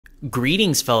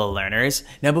Greetings, fellow learners.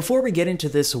 Now, before we get into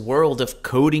this world of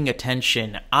coding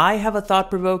attention, I have a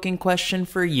thought-provoking question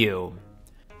for you.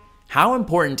 How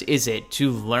important is it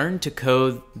to learn to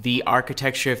code the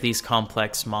architecture of these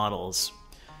complex models?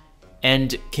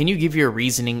 And can you give your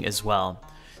reasoning as well?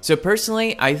 So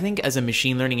personally, I think as a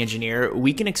machine learning engineer,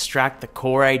 we can extract the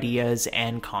core ideas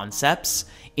and concepts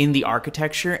in the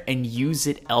architecture and use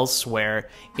it elsewhere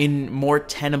in more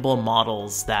tenable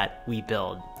models that we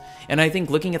build. And I think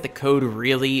looking at the code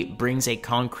really brings a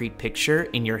concrete picture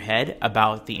in your head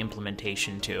about the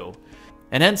implementation too.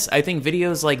 And hence, I think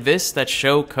videos like this that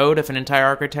show code of an entire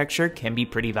architecture can be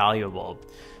pretty valuable.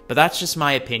 But that's just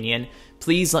my opinion.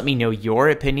 Please let me know your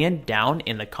opinion down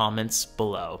in the comments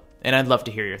below, and I'd love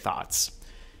to hear your thoughts.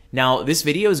 Now, this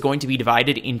video is going to be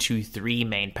divided into 3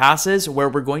 main passes where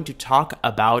we're going to talk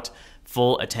about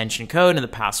full attention code in the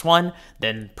pass 1,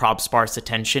 then prob sparse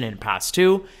attention in pass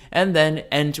 2, and then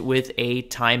end with a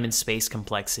time and space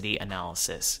complexity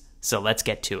analysis. So let's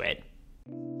get to it.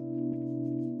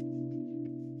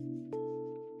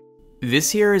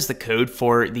 This here is the code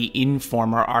for the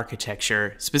informer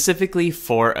architecture, specifically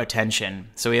for attention.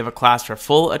 So we have a class for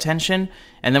full attention,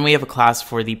 and then we have a class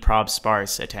for the prob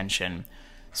sparse attention.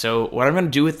 So what I'm going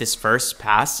to do with this first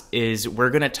pass is we're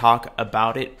going to talk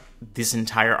about this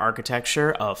entire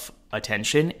architecture of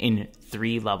attention in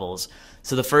 3 levels.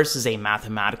 So the first is a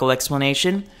mathematical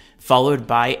explanation, followed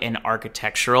by an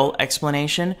architectural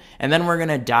explanation, and then we're going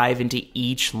to dive into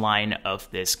each line of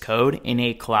this code in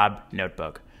a collab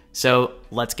notebook. So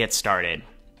let's get started.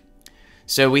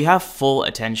 So we have full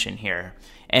attention here,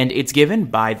 and it's given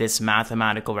by this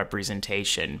mathematical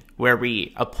representation where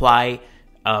we apply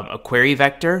a query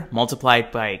vector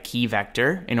multiplied by a key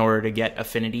vector in order to get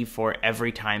affinity for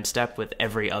every time step with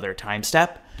every other time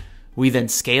step. We then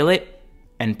scale it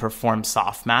and perform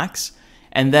softmax,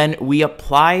 and then we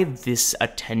apply this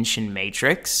attention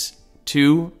matrix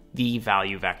to the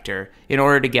value vector in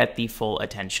order to get the full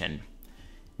attention.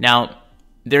 Now,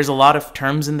 there's a lot of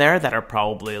terms in there that are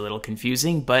probably a little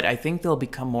confusing, but I think they'll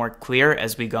become more clear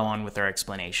as we go on with our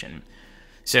explanation.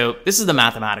 So this is the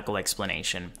mathematical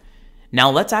explanation. Now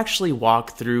let's actually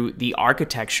walk through the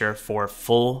architecture for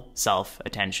full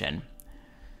self-attention.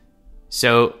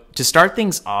 So to start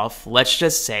things off, let's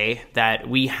just say that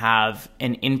we have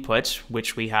an input,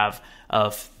 which we have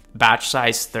of batch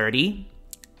size 30.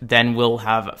 Then we'll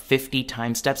have 50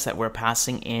 time steps that we're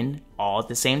passing in all at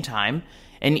the same time.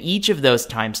 And each of those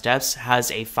time steps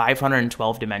has a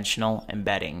 512 dimensional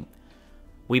embedding.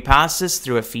 We pass this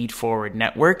through a feed-forward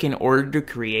network in order to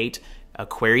create a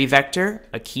query vector,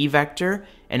 a key vector,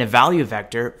 and a value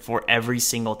vector for every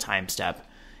single time step.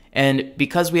 And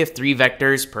because we have 3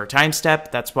 vectors per time step,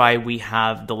 that's why we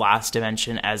have the last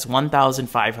dimension as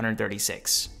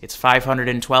 1536. It's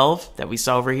 512 that we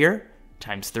saw over here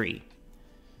times 3.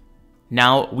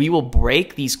 Now we will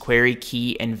break these query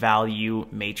key and value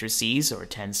matrices or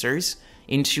tensors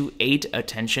into 8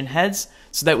 attention heads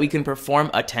so that we can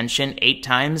perform attention 8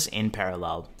 times in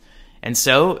parallel. And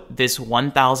so this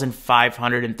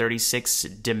 1536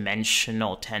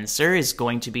 dimensional tensor is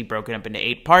going to be broken up into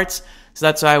 8 parts. So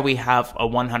that's why we have a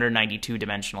 192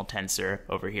 dimensional tensor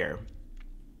over here.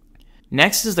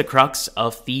 Next is the crux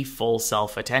of the full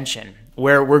self-attention,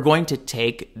 where we're going to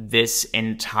take this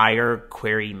entire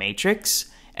query matrix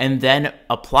and then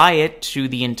apply it to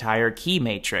the entire key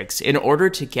matrix in order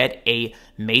to get a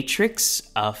matrix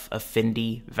of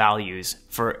affinity values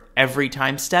for every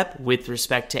time step with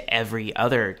respect to every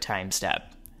other time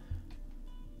step.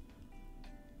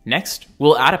 Next,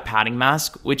 we'll add a padding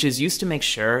mask, which is used to make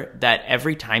sure that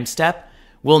every time step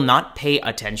will not pay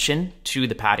attention to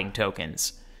the padding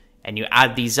tokens. And you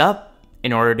add these up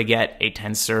in order to get a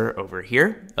tensor over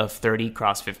here of 30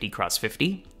 cross 50 cross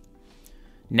 50.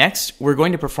 Next, we're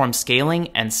going to perform scaling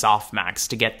and softmax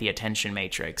to get the attention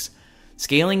matrix.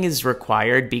 Scaling is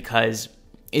required because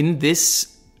in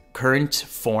this current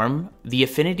form, the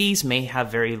affinities may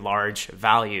have very large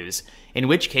values, in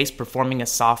which case performing a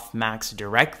softmax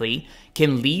directly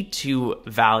can lead to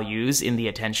values in the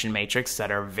attention matrix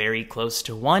that are very close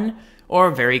to 1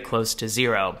 or very close to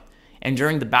 0. And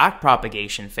during the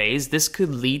backpropagation phase, this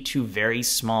could lead to very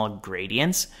small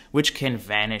gradients, which can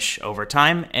vanish over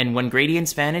time. And when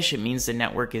gradients vanish, it means the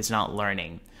network is not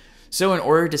learning. So in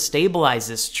order to stabilize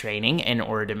this training, in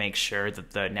order to make sure that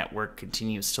the network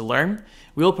continues to learn,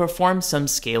 we'll perform some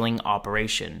scaling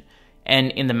operation.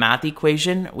 And in the math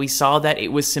equation, we saw that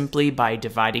it was simply by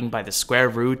dividing by the square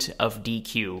root of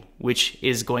dq, which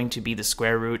is going to be the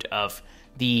square root of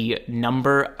the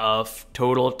number of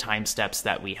total time steps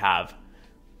that we have.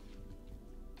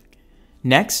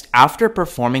 Next, after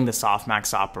performing the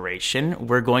softmax operation,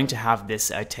 we're going to have this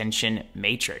attention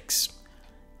matrix.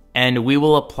 And we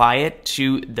will apply it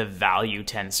to the value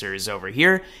tensors over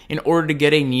here in order to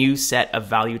get a new set of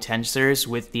value tensors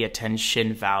with the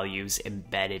attention values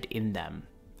embedded in them.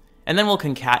 And then we'll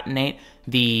concatenate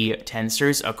the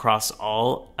tensors across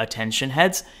all attention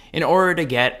heads in order to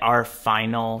get our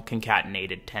final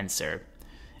concatenated tensor.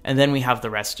 And then we have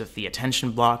the rest of the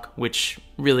attention block, which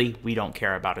really we don't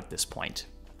care about at this point.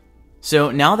 So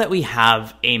now that we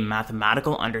have a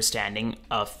mathematical understanding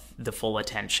of the full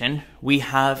attention, we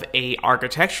have a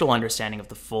architectural understanding of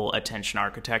the full attention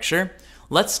architecture.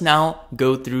 Let's now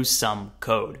go through some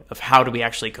code of how do we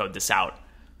actually code this out.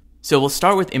 So we'll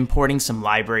start with importing some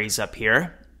libraries up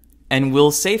here, and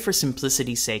we'll say for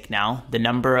simplicity's sake now, the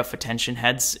number of attention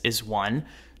heads is 1.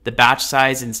 The batch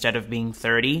size, instead of being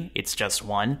 30, it's just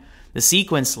 1. The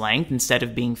sequence length, instead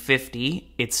of being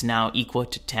 50, it's now equal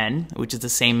to 10, which is the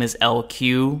same as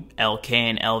LQ, LK,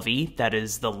 and LV. That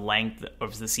is the length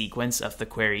of the sequence of the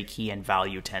query key and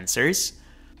value tensors.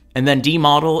 And then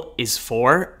dmodel is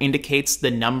 4, indicates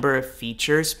the number of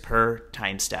features per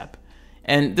time step.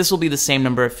 And this will be the same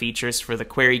number of features for the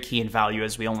query key and value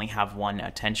as we only have one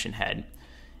attention head.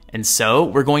 And so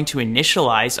we're going to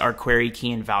initialize our query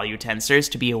key and value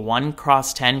tensors to be a 1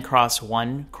 cross 10 cross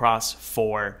 1 cross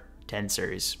 4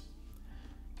 tensors.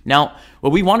 Now,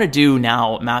 what we want to do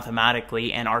now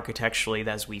mathematically and architecturally,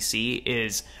 as we see,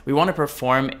 is we want to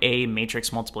perform a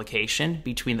matrix multiplication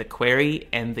between the query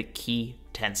and the key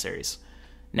tensors.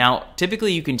 Now,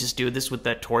 typically you can just do this with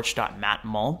the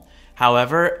torch.matmul.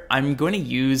 However, I'm going to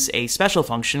use a special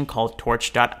function called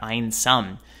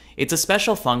torch.einsum. It's a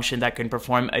special function that can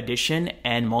perform addition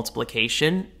and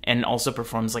multiplication and also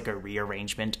performs like a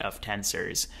rearrangement of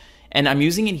tensors. And I'm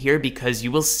using it here because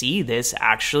you will see this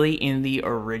actually in the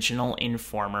original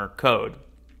Informer code.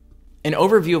 An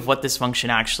overview of what this function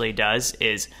actually does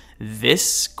is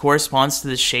this corresponds to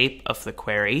the shape of the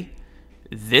query.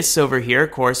 This over here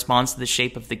corresponds to the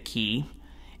shape of the key.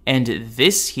 And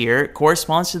this here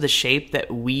corresponds to the shape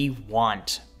that we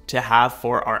want to have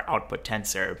for our output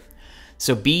tensor.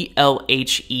 So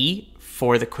BLHE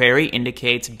for the query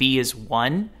indicates B is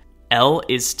 1, L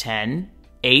is 10,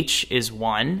 H is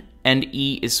 1, and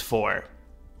E is 4.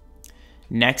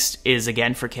 Next is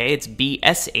again for K, it's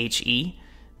BSHE.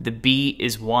 The B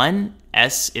is 1,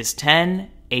 S is 10,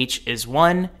 H is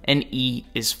 1, and E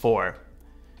is 4.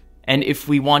 And if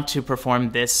we want to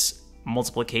perform this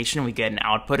multiplication, we get an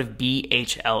output of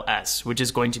BHLS, which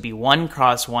is going to be 1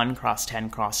 cross 1 cross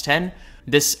 10 cross 10.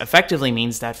 This effectively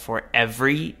means that for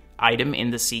every item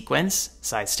in the sequence,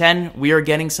 size 10, we are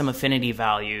getting some affinity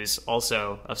values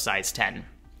also of size 10.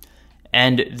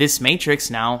 And this matrix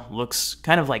now looks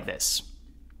kind of like this.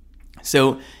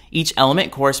 So each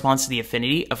element corresponds to the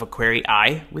affinity of a query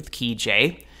I with key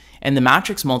j, and the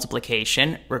matrix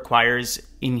multiplication requires,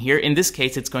 in this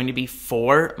case, it's going to be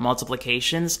 4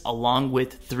 multiplications along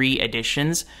with 3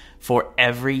 additions for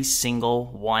every single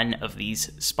one of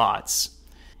these spots.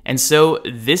 And so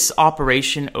this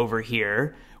operation over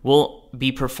here will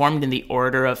be performed in the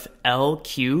order of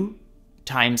LQ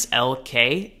times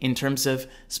LK in terms of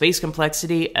space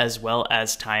complexity as well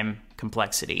as time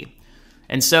complexity.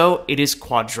 And so it is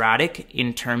quadratic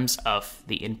in terms of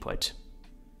the input.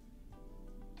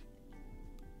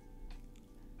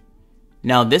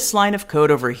 Now this line of code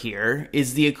over here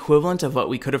is the equivalent of what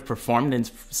we could have performed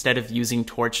instead of using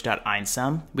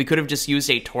torch.einsum. We could have just used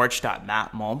a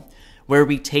torch.matmul, where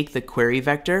we take the query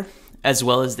vector as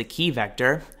well as the key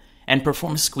vector and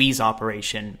perform a squeeze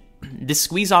operation. This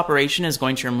squeeze operation is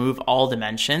going to remove all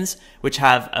dimensions which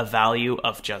have a value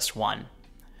of just 1.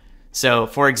 So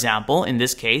for example, in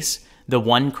this case, the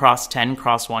 1 cross 10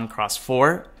 cross 1 cross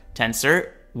 4 tensor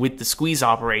with the squeeze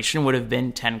operation would have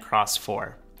been 10 cross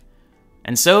 4.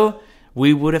 And so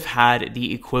we would have had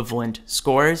the equivalent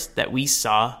scores that we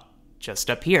saw just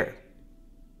up here.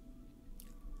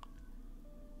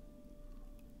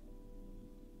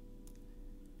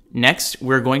 Next,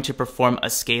 we're going to perform a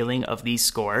scaling of these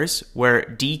scores where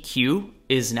dq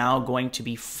is now going to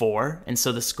be 4, and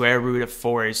so the square root of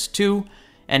 4 is 2,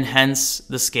 and hence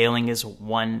the scaling is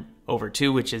 1 over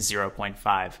 2, which is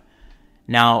 0.5.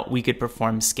 Now we could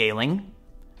perform scaling.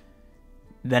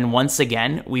 Then once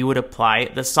again, we would apply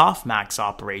the softmax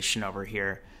operation over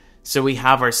here. So we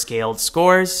have our scaled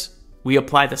scores, we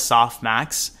apply the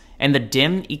softmax, and the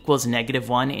dim equals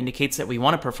 -1 indicates that we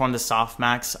want to perform the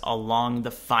softmax along the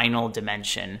final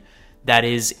dimension. That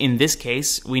is, in this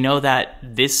case, we know that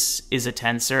this is a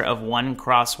tensor of 1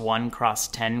 cross 1 cross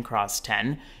 10 cross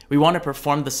 10. We want to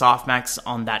perform the softmax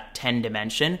on that 10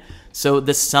 dimension. So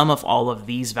the sum of all of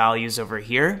these values over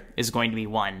here is going to be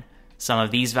 1. Sum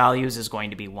of these values is going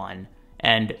to be 1,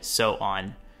 and so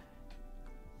on.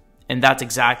 And that's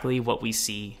exactly what we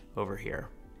see over here.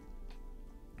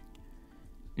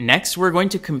 Next, we're going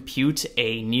to compute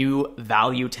a new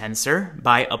value tensor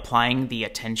by applying the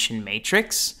attention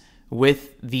matrix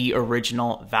with the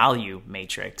original value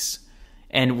matrix.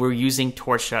 And we're using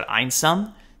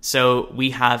torch.einsum. So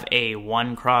we have a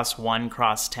 1 cross 1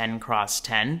 cross 10 cross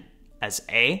 10 as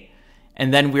A.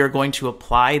 And then we're going to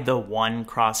apply the 1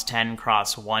 cross 10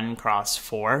 cross 1 cross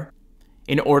 4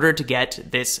 in order to get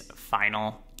this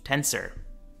final tensor.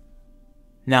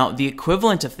 Now, the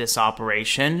equivalent of this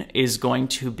operation is going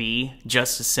to be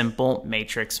just a simple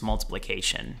matrix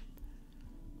multiplication.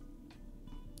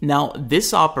 Now,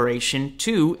 this operation,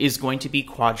 too, is going to be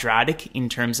quadratic in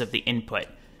terms of the input,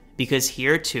 because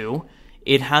here, too,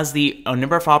 it has the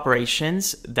number of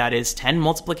operations, that is 10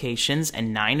 multiplications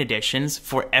and 9 additions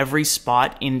for every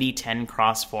spot in the 10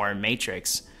 cross 4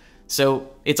 matrix.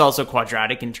 So it's also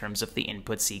quadratic in terms of the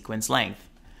input sequence length.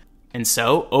 And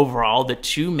so, overall, the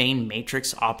two main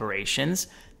matrix operations,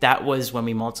 that was when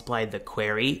we multiplied the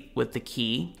query with the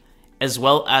key, as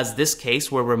well as this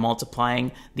case where we're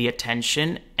multiplying the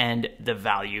attention and the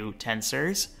value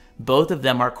tensors. Both of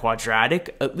them are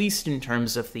quadratic, at least in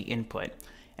terms of the input.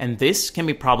 And this can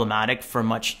be problematic for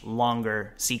much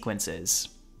longer sequences.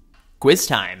 Quiz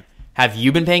time. Have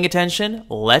you been paying attention?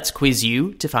 Let's quiz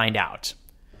you to find out.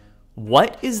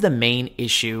 What is the main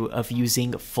issue of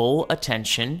using full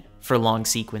attention for long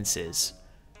sequences?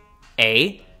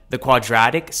 A, the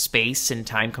quadratic space and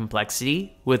time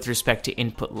complexity with respect to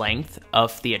input length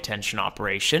of the attention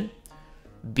operation.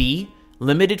 B,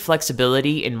 limited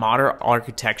flexibility in modern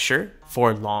architecture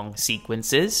for long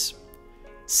sequences.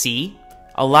 C,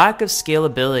 a lack of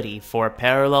scalability for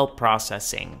parallel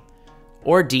processing.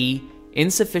 Or D,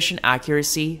 insufficient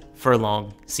accuracy for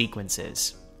long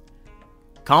sequences.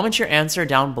 Comment your answer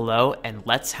down below and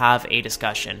let's have a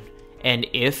discussion. And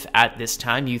if at this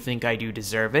time you think I do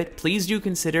deserve it, please do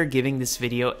consider giving this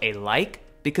video a like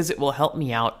because it will help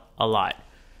me out a lot.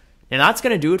 And that's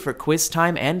going to do it for quiz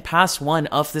time and pass 1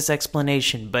 of this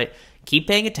explanation, but keep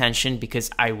paying attention because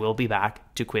I will be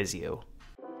back to quiz you.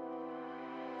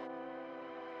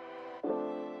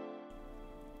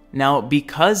 Now,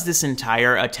 because this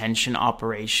entire attention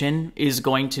operation is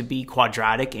going to be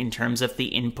quadratic in terms of the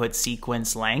input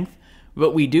sequence length,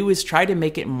 what we do is try to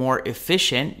make it more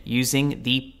efficient using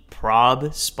the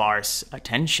prob sparse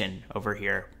attention over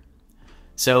here.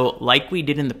 So like we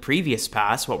did in the previous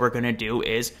pass, what we're going to do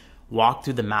is walk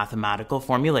through the mathematical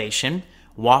formulation,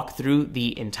 walk through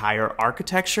the entire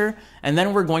architecture, and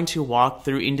then we're going to walk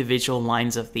through individual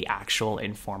lines of the actual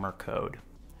informer code.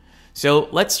 So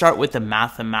let's start with the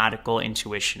mathematical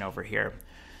intuition over here.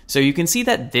 So you can see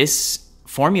that this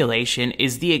formulation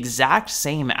is the exact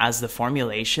same as the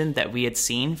formulation that we had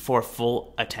seen for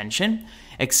full attention,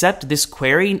 except this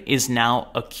query is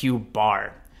now a Q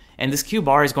bar. And this Q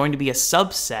bar is going to be a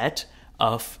subset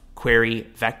of query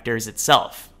vectors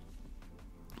itself.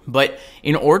 But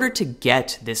in order to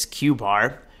get this Q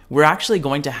bar, we're actually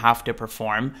going to have to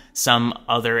perform some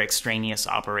other extraneous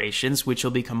operations, which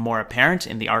will become more apparent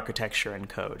in the architecture and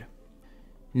code.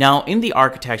 Now, in the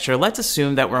architecture, let's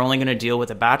assume that we're only going to deal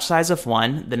with a batch size of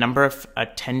 1, the number of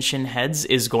attention heads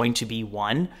is going to be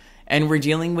 1, and we're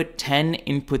dealing with 10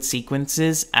 input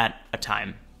sequences at a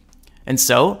time. And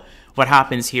so, what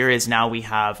happens here is now we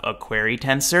have a query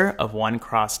tensor of 1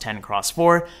 cross 10 cross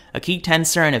 4, a key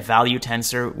tensor, and a value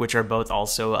tensor, which are both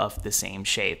also of the same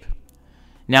shape.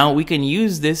 Now, we can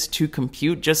use this to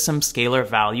compute just some scalar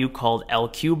value called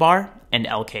LQ bar and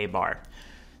LK bar.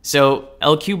 So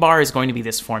LQ bar is going to be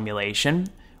this formulation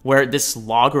where this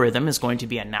logarithm is going to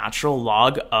be a natural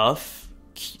log of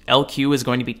LQ is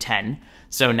going to be 10.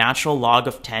 So natural log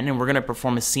of 10, and we're going to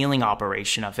perform a ceiling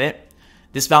operation of it.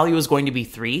 This value is going to be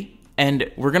 3,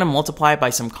 and we're going to multiply it by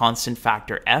some constant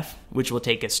factor f, which will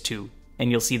take us 2.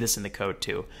 And you'll see this in the code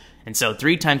too. And so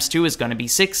 3 times 2 is going to be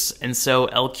 6, and so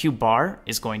LQ bar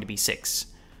is going to be 6.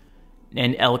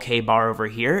 And LK bar over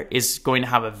here is going to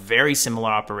have a very similar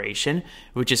operation,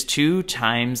 which is 2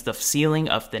 times the ceiling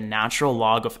of the natural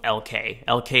log of LK.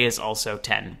 LK is also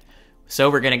 10. So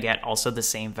we're going to get also the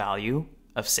same value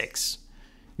of 6.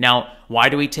 Now, why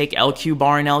do we take LQ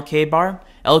bar and LK bar?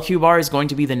 LQ bar is going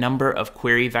to be the number of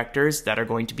query vectors that are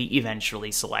going to be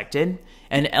eventually selected,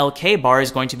 and LK bar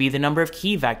is going to be the number of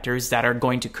key vectors that are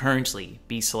going to currently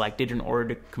be selected in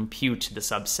order to compute the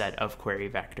subset of query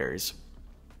vectors.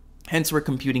 Hence, we're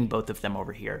computing both of them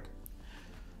over here.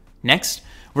 Next,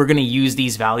 we're going to use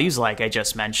these values, like I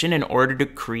just mentioned, in order to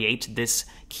create this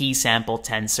key sample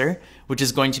tensor, which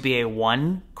is going to be a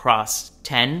 1 cross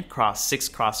 10 cross 6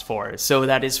 cross 4. So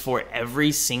that is for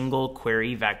every single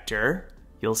query vector.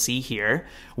 You'll see here,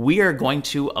 we are going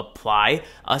to apply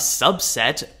a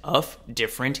subset of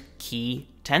different key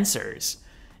tensors.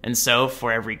 And so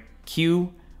for every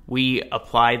Q, we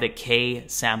apply the K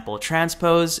sample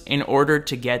transpose in order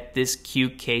to get this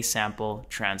QK sample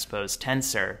transpose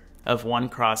tensor of 1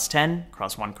 cross 10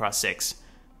 cross 1 cross 6.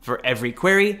 For every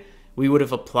query, we would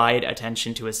have applied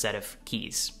attention to a set of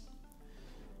keys.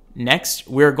 Next,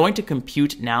 we're going to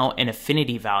compute now an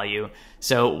affinity value.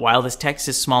 So while this text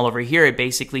is small over here, it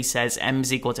basically says m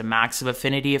is equal to max of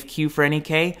affinity of q for any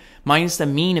k minus the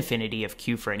mean affinity of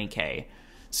q for any k.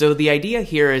 So the idea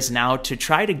here is now to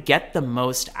try to get the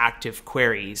most active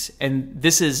queries. And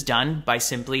this is done by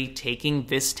simply taking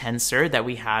this tensor that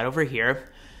we had over here.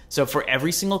 So for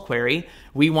every single query,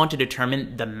 we want to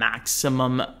determine the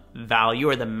maximum value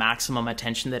or the maximum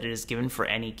attention that it is given for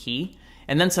any key,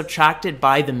 and then subtract it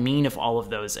by the mean of all of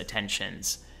those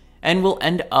attentions. And we'll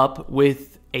end up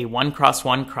with a 1 cross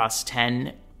 1 cross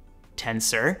 10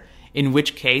 tensor, in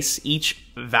which case each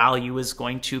value is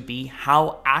going to be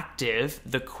how active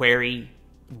the query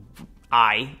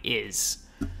I is.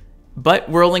 But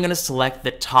we're only going to select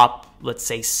the top, let's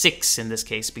say 6 in this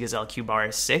case, because LQ bar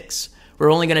is 6.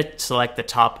 We're only going to select the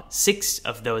top 6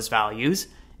 of those values,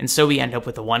 and so we end up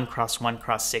with a 1 cross 1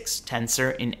 cross 6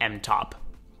 tensor in mtop.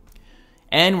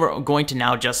 And we're going to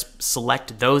now just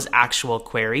select those actual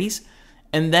queries,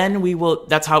 and then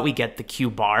that's how we get the Q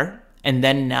bar, and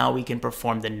then now we can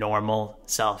perform the normal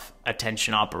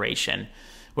self-attention operation,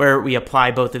 where we apply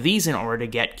both of these in order to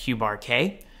get Q bar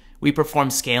K. We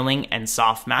perform scaling and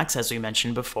softmax, as we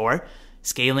mentioned before.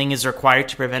 Scaling is required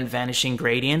to prevent vanishing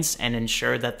gradients and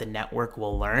ensure that the network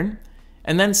will learn.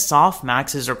 And then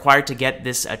softmax is required to get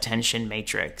this attention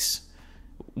matrix.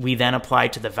 We then apply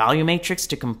to the value matrix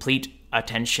to complete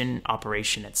attention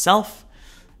operation itself.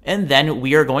 And then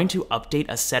we are going to update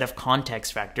a set of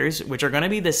context vectors, which are going to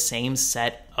be the same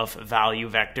set of value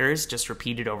vectors, just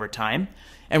repeated over time.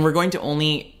 And we're going to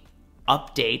only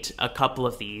update a couple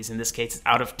of these. In this case,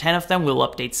 out of 10 of them, we'll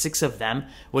update 6 of them,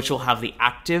 which will have the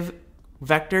active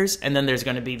vectors, and then there's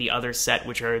going to be the other set,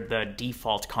 which are the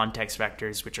default context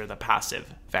vectors, which are the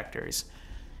passive vectors.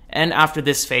 And after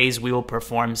this phase, we will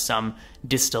perform some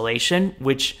distillation,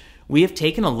 which we have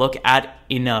taken a look at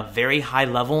in a very high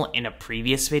level in a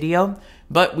previous video,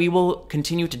 but we will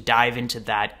continue to dive into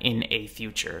that in a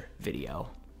future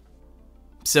video.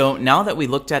 So now that we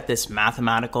looked at this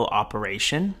mathematical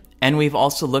operation, and we've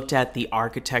also looked at the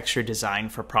architecture design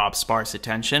for prob sparse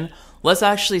attention, let's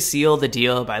actually seal the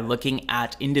deal by looking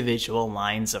at individual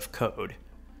lines of code.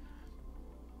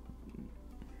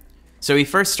 So we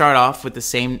first start off with the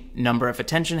same number of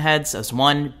attention heads as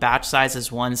 1, batch size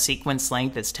is 1, sequence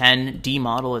length is 10,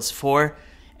 D-model is 4,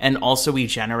 and also we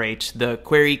generate the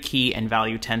query key and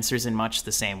value tensors in much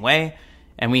the same way,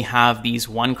 and we have these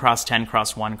 1 cross 10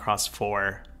 cross 1 cross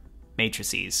 4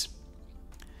 matrices.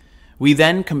 We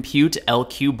then compute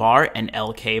LQ bar and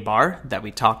LK bar that we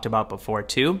talked about before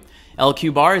too.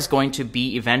 LQ bar is going to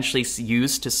be eventually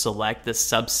used to select the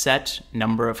subset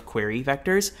number of query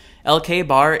vectors. LK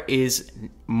bar is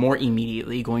more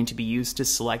immediately going to be used to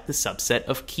select the subset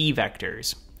of key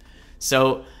vectors.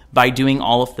 So by doing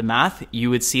all of the math, you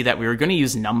would see that we were going to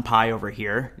use numpy over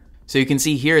here. So you can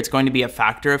see here it's going to be a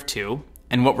factor of 2.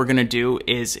 And what we're going to do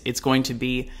is it's going to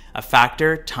be a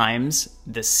factor times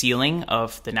the ceiling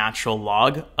of the natural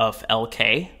log of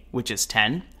LK, which is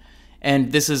 10.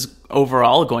 And this is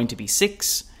overall going to be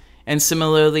 6. And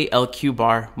similarly, LQ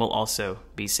bar will also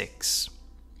be 6.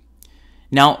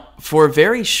 Now, for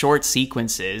very short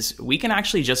sequences, we can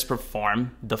actually just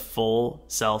perform the full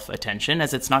self-attention,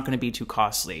 as it's not going to be too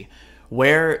costly.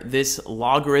 Where this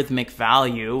logarithmic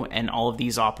value and all of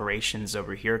these operations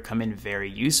over here come in very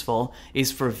useful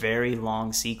is for very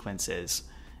long sequences.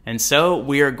 And so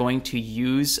we are going to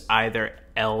use either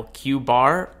LQ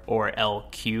bar or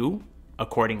LQ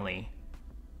accordingly.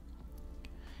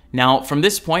 Now, from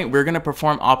this point, we're going to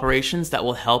perform operations that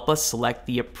will help us select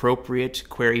the appropriate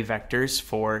query vectors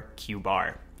for Q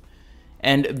bar.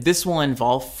 And this will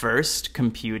involve first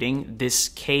computing this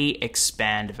K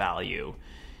expand value.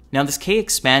 Now this K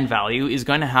expand value is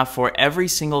going to have for every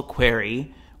single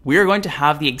query, we are going to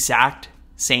have the exact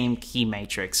same key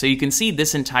matrix. So you can see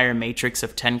this entire matrix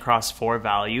of 10 cross 4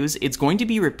 values, it's going to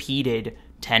be repeated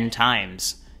 10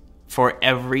 times. For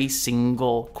every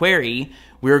single query,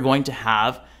 we're going to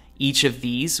have each of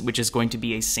these, which is going to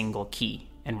be a single key.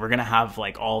 and we're going to have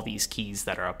like all these keys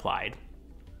that are applied.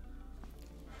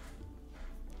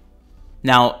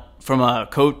 Now, from a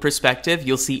code perspective,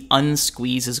 you'll see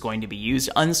unsqueeze is going to be used.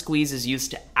 Unsqueeze is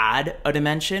used to add a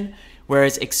dimension,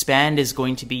 whereas expand is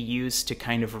going to be used to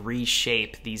kind of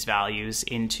reshape these values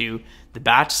into the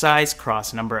batch size,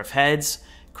 cross number of heads,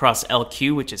 cross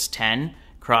LQ, which is 10,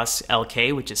 cross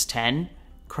LK, which is 10,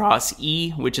 cross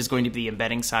E, which is going to be the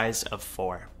embedding size of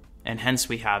 4. And hence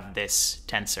we have this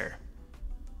tensor.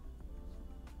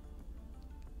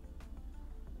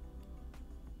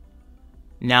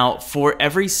 Now, for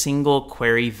every single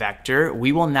query vector,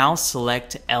 we will now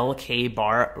select LK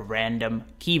bar random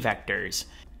key vectors.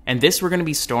 And this we're going to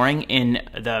be storing in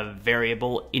the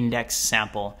variable index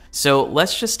sample. So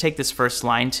let's just take this first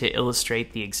line to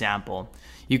illustrate the example.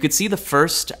 You could see the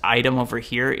first item over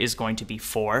here is going to be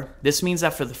 4. This means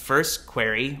that for the first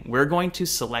query, we're going to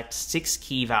select 6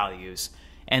 key values.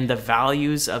 And the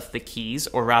values of the keys,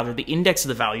 or rather the index of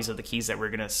the values of the keys that we're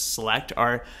going to select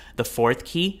are the 4th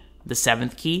key, the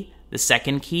 7th key, the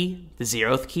 2nd key, the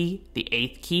 0th key, the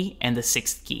 8th key, and the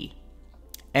 6th key.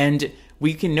 And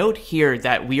we can note here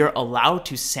that we are allowed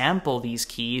to sample these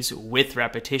keys with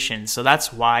repetition. So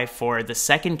that's why for the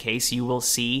second case, you will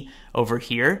see over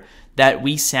here that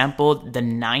we sampled the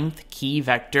 9th key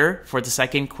vector for the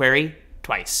second query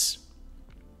twice.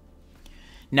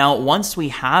 Now, once we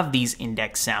have these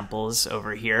index samples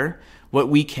over here, what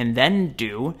we can then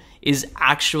do is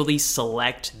actually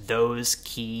select those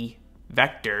key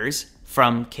vectors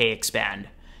from kexpand.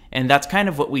 And that's kind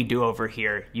of what we do over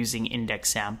here using index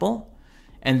sample.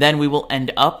 And then we will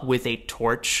end up with a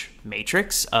torch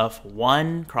matrix of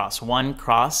 1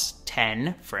 cross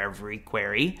 10 for every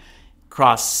query,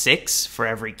 cross 6 for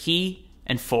every key,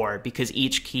 and 4 because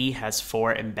each key has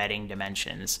 4 embedding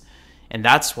dimensions. And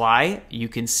that's why you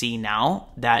can see now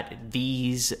that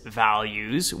these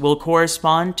values will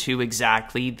correspond to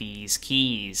exactly these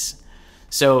keys.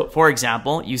 So for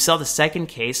example, you saw the second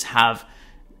case have,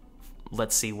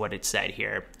 let's see what it said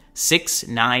here,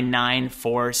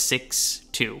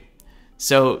 699462.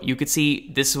 So you could see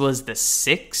this was the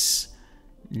 6,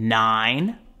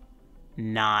 9,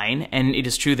 9, and it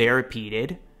is true they are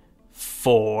repeated,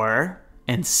 4,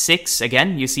 and 6.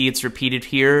 Again, you see it's repeated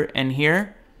here,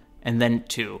 and then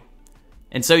 2.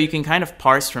 And so you can kind of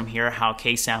parse from here how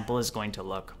ksample is going to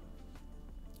look.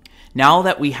 Now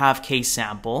that we have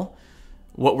ksample,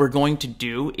 what we're going to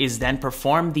do is then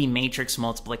perform the matrix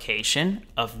multiplication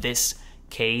of this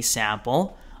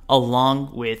ksample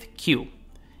along with Q.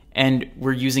 And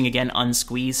we're using, again,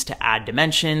 unsqueeze to add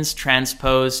dimensions,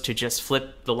 transpose to just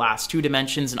flip the last 2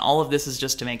 dimensions, and all of this is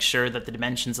just to make sure that the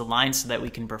dimensions align so that we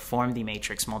can perform the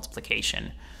matrix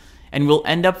multiplication. And we'll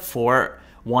end up for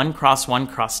 1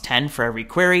 cross 10 for every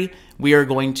query, we are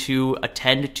going to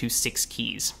attend to 6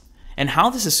 keys. And how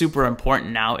this is super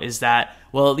important now is that,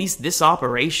 well, at least this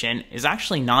operation is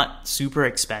actually not super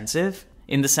expensive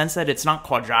in the sense that it's not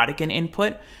quadratic in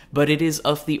input, but it is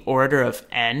of the order of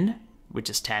n, which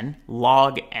is 10,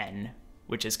 log n,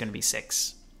 which is going to be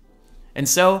 6. And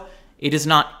so it is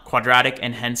not quadratic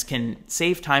and hence can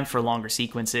save time for longer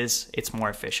sequences. It's more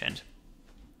efficient.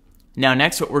 Now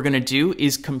next, what we're going to do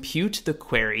is compute the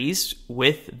queries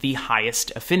with the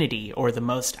highest affinity, or the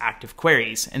most active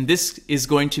queries. And this is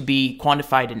going to be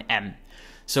quantified in M.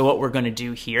 So what we're going to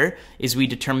do here is we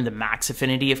determine the max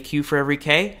affinity of Q for every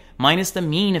K minus the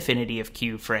mean affinity of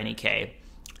Q for any K.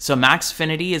 So max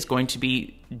affinity is going to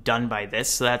be done by this.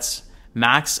 So that's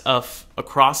max of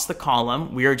across the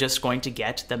column. We are just going to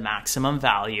get the maximum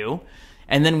value.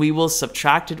 And then we will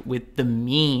subtract it with the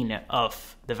mean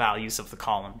of the values of the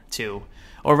column too.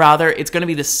 Or rather, it's going to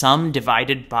be the sum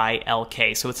divided by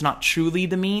LK. So it's not truly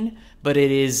the mean, but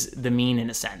it is the mean in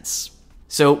a sense.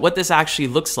 So what this actually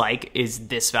looks like is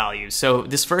this value. So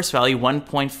this first value,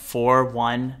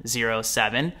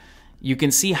 1.4107, you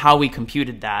can see how we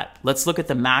computed that. Let's look at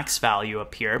the max value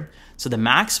up here. So the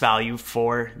max value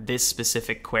for this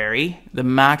specific query, the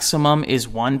maximum is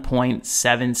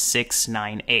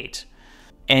 1.7698.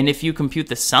 And if you compute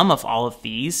the sum of all of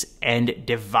these and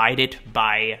divide it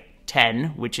by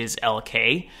 10, which is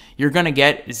LK, you're going to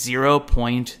get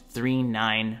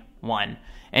 0.391.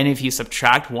 And if you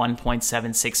subtract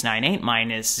 1.7698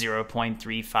 minus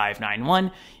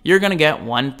 0.3591, you're going to get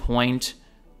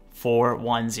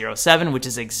 1.4107, which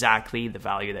is exactly the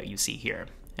value that you see here.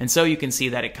 And so you can see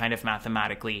that it kind of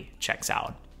mathematically checks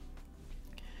out.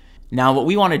 Now, what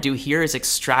we want to do here is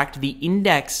extract the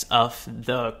index of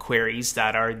the queries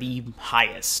that are the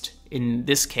highest. In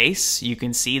this case, you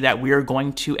can see that we are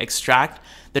going to extract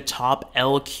the top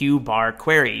LQ bar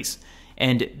queries.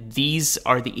 And these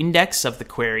are the index of the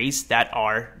queries that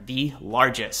are the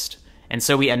largest. And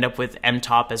so we end up with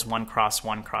mtop as 1 cross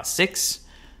 1 cross 6.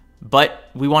 But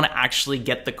we want to actually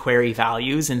get the query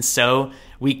values, and so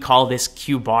we call this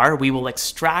q bar. We will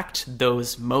extract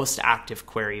those most active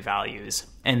query values,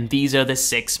 and these are the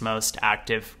 6 most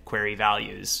active query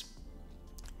values.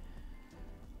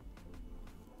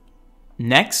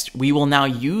 Next, we will now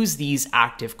use these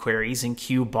active queries in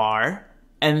q bar,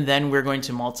 and then we're going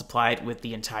to multiply it with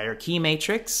the entire key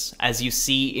matrix, as you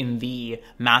see in the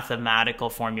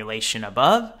mathematical formulation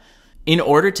above, in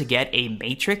order to get a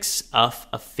matrix of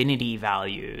affinity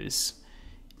values.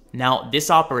 Now, this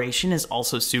operation is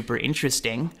also super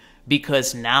interesting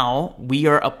because now we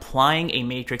are applying a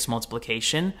matrix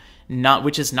multiplication,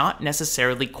 which is not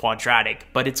necessarily quadratic,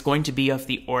 but it's going to be of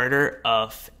the order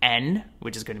of n,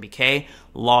 which is going to be k,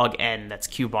 log n, that's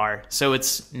q bar. So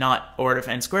it's not order of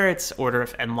n squared, it's order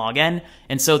of n log n.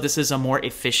 And so this is a more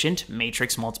efficient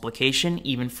matrix multiplication,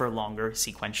 even for longer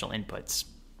sequential inputs.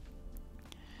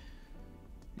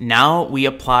 Now we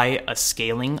apply a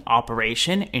scaling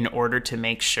operation in order to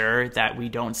make sure that we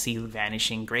don't see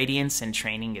vanishing gradients and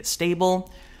training is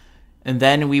stable. And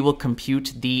then we will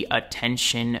compute the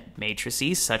attention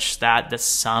matrices such that the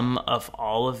sum of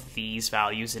all of these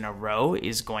values in a row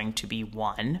is going to be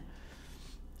 1.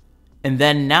 And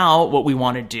then now what we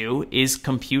want to do is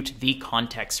compute the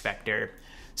context vector.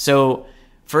 So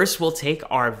first we'll take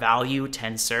our value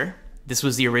tensor. This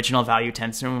was the original value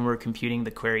tensor when we were computing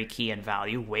the query key and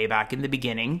value way back in the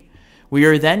beginning. We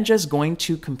are then just going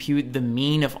to compute the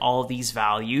mean of all of these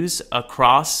values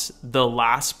across the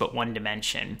last but one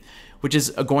dimension, which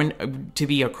is going to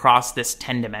be across this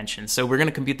 10 dimensions. So we're going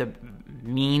to compute the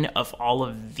mean of all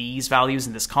of these values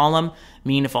in this column,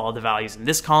 mean of all the values in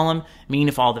this column, mean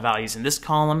of all the values in this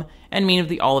column, and mean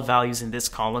of all the values in this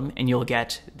column, and you'll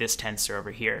get this tensor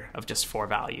over here of just 4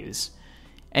 values.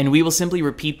 And we will simply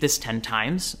repeat this 10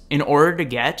 times in order to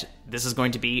get, this is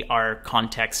going to be our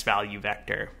context value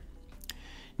vector.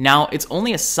 Now, it's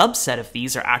only a subset of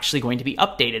these are actually going to be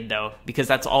updated though, because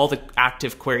that's all the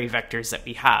active query vectors that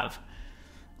we have.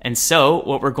 And so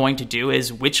what we're going to do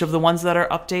is which of the ones that are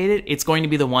updated, it's going to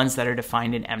be the ones that are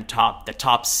defined in mtop, the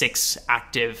top 6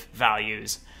 active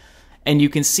values. And you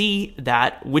can see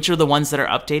that which are the ones that are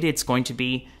updated, it's going to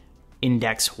be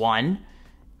index 1,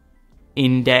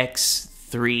 index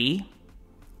 3,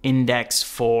 index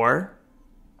 4,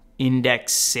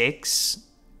 index 6,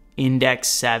 index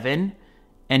 7,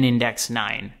 and index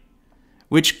 9,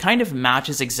 which kind of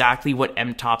matches exactly what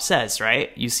mtop says,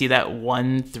 right? You see that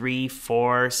 1, 3,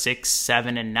 4, 6,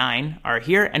 7, and 9 are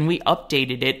here, and we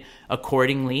updated it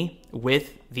accordingly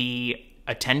with the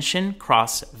attention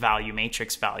cross value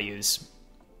matrix values.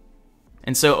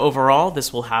 And so overall,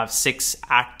 this will have 6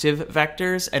 active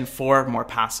vectors and 4 more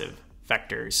passive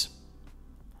vectors.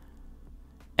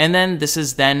 And then this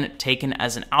is then taken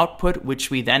as an output,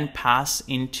 which we then pass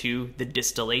into the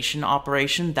distillation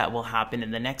operation that will happen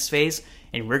in the next phase,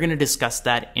 and we're going to discuss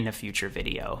that in a future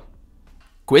video.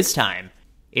 Quiz time.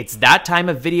 It's that time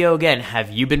of video again. Have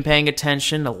you been paying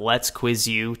attention? Let's quiz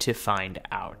you to find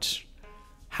out.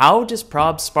 How does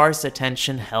prob sparse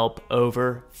attention help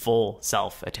over full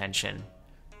self-attention?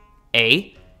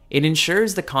 A. It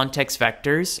ensures the context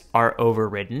vectors are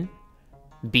overridden.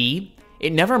 B.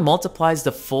 It never multiplies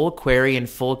the full query and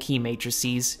full key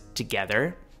matrices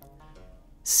together.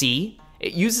 C.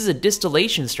 It uses a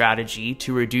distillation strategy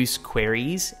to reduce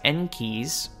queries and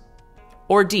keys.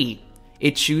 Or D.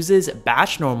 It chooses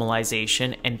batch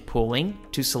normalization and pooling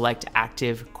to select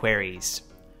active queries.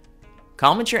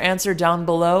 Comment your answer down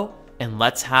below and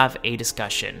let's have a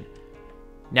discussion.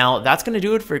 Now that's going to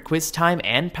do it for quiz time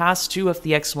and pass 2 of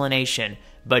the explanation,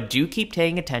 but do keep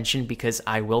paying attention because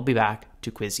I will be back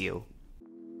to quiz you.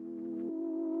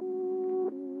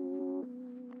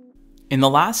 In the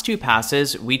last 2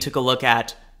 passes, we took a look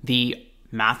at the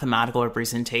mathematical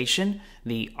representation,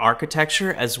 the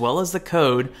architecture, as well as the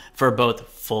code for both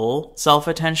full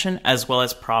self-attention as well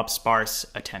as prob sparse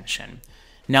attention.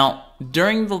 Now,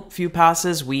 during the few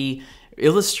passes, we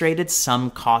illustrated some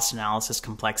cost analysis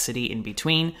complexity in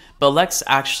between, but let's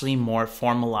actually more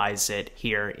formalize it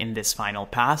here in this final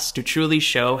pass to truly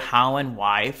show how and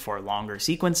why, for longer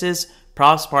sequences,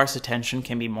 prob sparse attention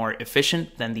can be more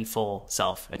efficient than the full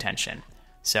self-attention.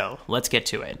 So let's get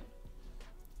to it.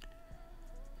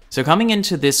 So coming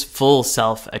into this full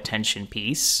self-attention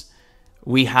piece,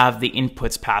 we have the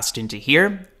inputs passed into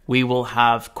here. We will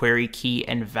have query key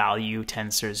and value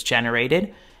tensors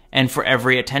generated. And for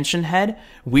every attention head,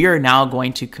 we are now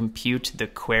going to compute the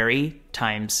query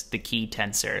times the key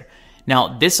tensor.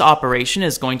 Now, this operation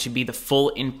is going to be the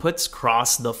full inputs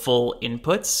cross the full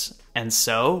inputs. And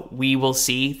so we will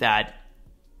see that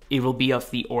it will be of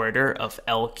the order of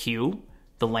LQ,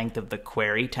 the length of the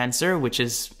query tensor, which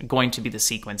is going to be the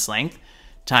sequence length,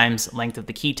 times length of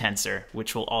the key tensor,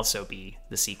 which will also be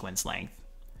the sequence length.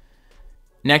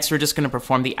 Next, we're just going to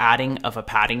perform the adding of a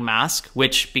padding mask,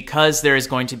 which, because there is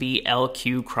going to be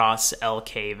LQ cross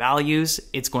LK values,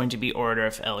 it's going to be order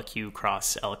of LQ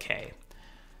cross LK.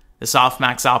 The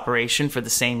softmax operation, for the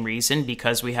same reason,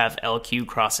 because we have LQ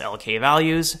cross LK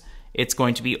values, it's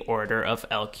going to be order of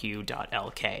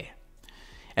LQ.LK.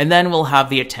 And then we'll have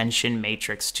the attention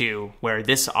matrix 2, where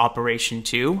this operation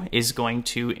 2 is going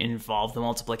to involve the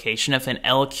multiplication of an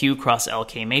LQ cross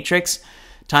LK matrix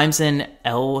times an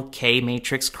LK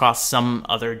matrix cross some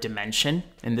other dimension,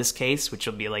 in this case, which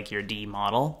will be like your D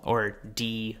model, or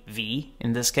DV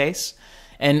in this case.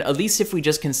 And at least if we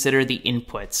just consider the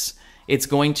inputs, it's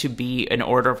going to be an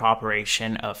order of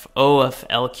operation of O of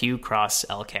LQ cross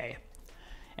LK.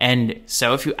 And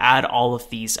so if you add all of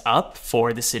these up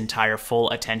for this entire full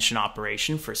attention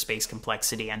operation for space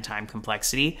complexity and time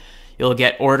complexity, you'll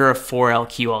get order of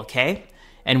 4LQ/LK.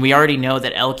 And we already know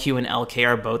that LQ and LK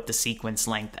are both the sequence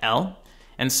length L.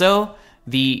 And so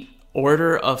the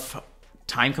order of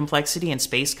time complexity and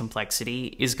space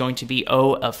complexity is going to be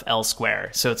O of L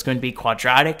squared. So it's going to be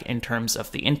quadratic in terms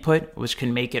of the input, which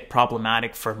can make it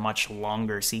problematic for much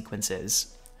longer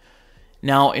sequences.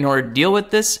 Now, in order to deal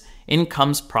with this, in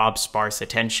comes prob sparse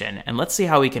attention. And let's see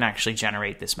how we can actually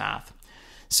generate this math.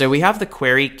 So we have the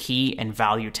query key and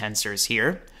value tensors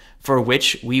here, for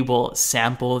which we will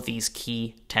sample these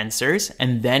key tensors,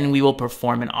 and then we will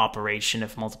perform an operation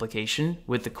of multiplication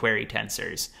with the query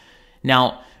tensors.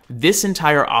 Now, this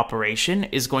entire operation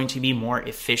is going to be more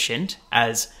efficient,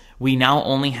 as we now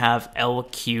only have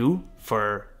LQ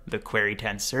for the query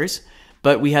tensors,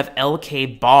 but we have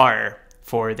LK bar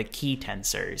for the key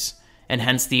tensors, and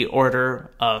hence the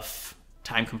order of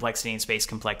time complexity and space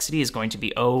complexity is going to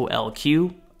be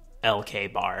OLQ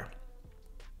LK bar.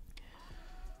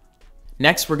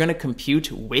 Next, we're going to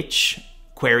compute which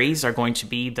queries are going to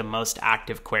be the most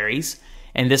active queries.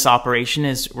 And this operation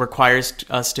requires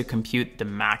us to compute the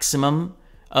maximum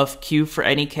of Q for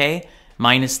any K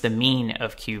minus the mean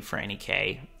of Q for any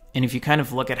K. And if you kind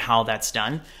of look at how that's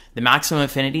done, the maximum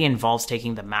affinity involves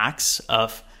taking the max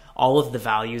of all of the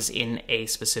values in a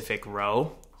specific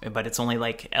row, but it's only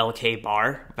like LK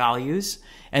bar values.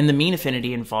 And the mean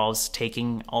affinity involves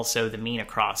taking also the mean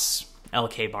across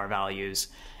LK bar values.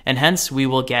 And hence we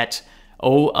will get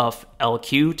O of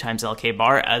LQ times LK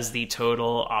bar as the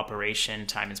total operation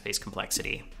time and space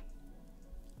complexity.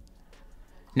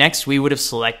 Next, we would have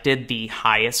selected the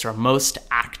highest or most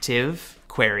active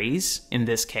queries in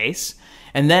this case,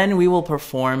 and then we will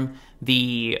perform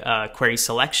the query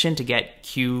selection to get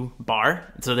Q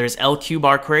bar. So there's LQ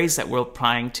bar queries that we're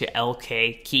applying to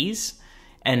LK keys,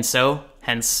 and so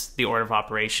hence the order of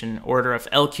operation, order of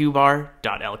LQ bar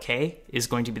dot LK is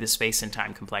going to be the space and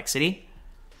time complexity.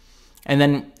 And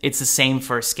then it's the same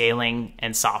for scaling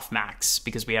and softmax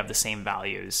because we have the same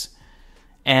values.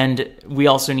 And we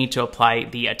also need to apply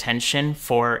the attention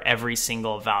for every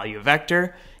single value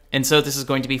vector. And so this is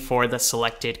going to be for the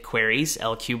selected queries,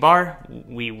 LQ bar,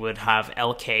 we would have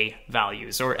LK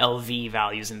values or LV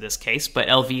values in this case, but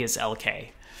LV is LK.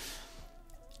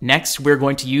 Next, we're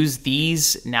going to use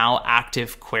these now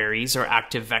active queries or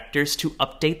active vectors to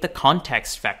update the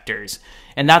context vectors.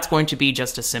 And that's going to be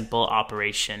just a simple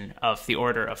operation of the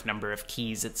order of number of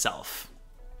keys itself.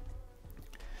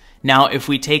 Now, if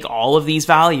we take all of these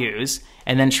values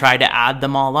and then try to add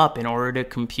them all up in order to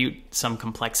compute some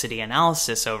complexity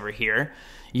analysis over here,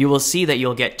 you will see that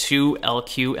you'll get 2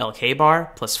 LQ LK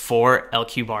bar plus 4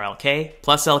 LQ bar LK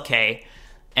plus LK,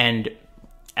 and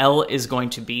L is going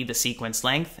to be the sequence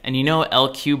length. And you know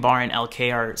LQ bar and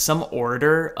LK are some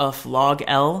order of log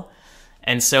L.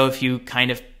 And so if you kind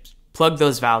of plug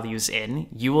those values in,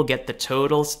 you will get the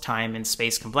total time and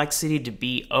space complexity to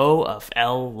be O of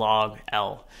L log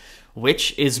L,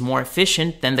 which is more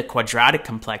efficient than the quadratic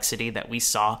complexity that we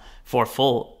saw for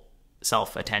full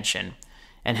self-attention.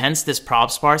 And hence this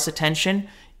prob sparse attention,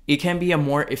 it can be a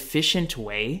more efficient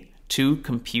way to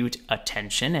compute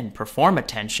attention and perform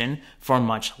attention for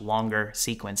much longer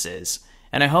sequences.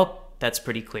 And I hope that's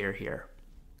pretty clear here.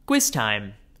 Quiz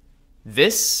time.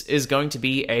 This is going to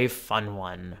be a fun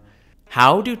one.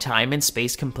 How do time and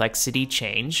space complexity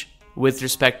change with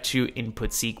respect to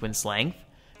input sequence length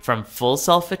from full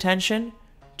self-attention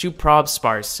to prob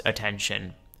sparse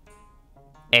attention?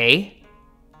 A,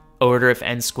 order of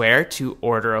n squared to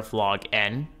order of log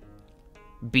n.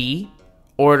 B,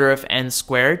 order of n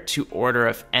squared to order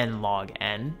of n log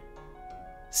n.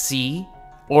 C,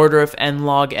 order of n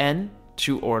log n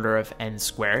to order of n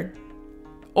squared.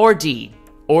 Or D,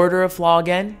 order of log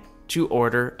n to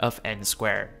order of n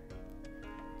squared.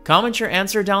 Comment your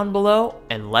answer down below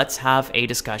and let's have a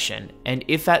discussion. And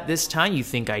if at this time you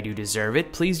think I do deserve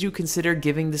it, please do consider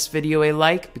giving this video a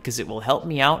like because it will help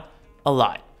me out a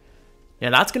lot. Now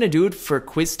that's going to do it for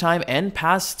quiz time and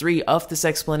pass 3 of this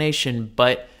explanation,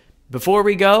 but before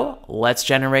we go, let's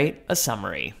generate a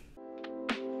summary.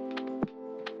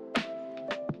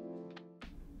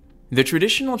 The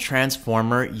traditional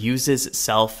transformer uses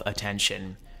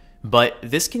self-attention, but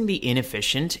this can be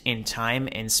inefficient in time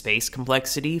and space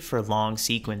complexity for long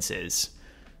sequences.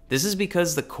 This is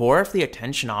because the core of the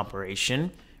attention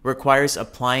operation requires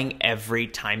applying every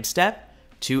time step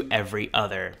to every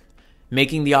other,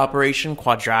 making the operation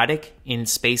quadratic in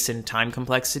space and time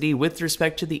complexity with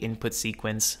respect to the input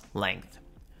sequence length.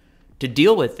 To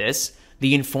deal with this,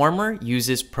 the informer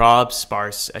uses prob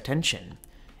sparse attention.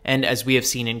 And as we have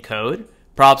seen in code,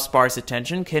 prob sparse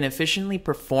attention can efficiently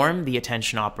perform the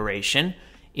attention operation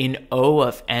in O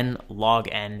of n log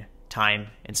n time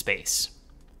and space.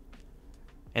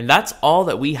 And that's all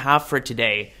that we have for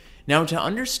today. Now, to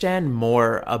understand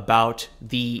more about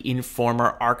the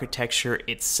informer architecture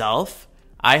itself,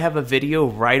 I have a video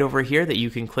right over here that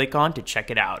you can click on to check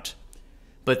it out.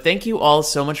 But thank you all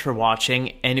so much for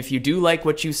watching, and if you do like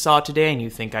what you saw today and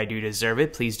you think I do deserve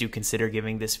it, please do consider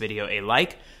giving this video a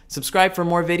like, subscribe for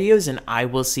more videos, and I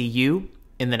will see you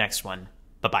in the next one.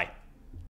 Bye-bye.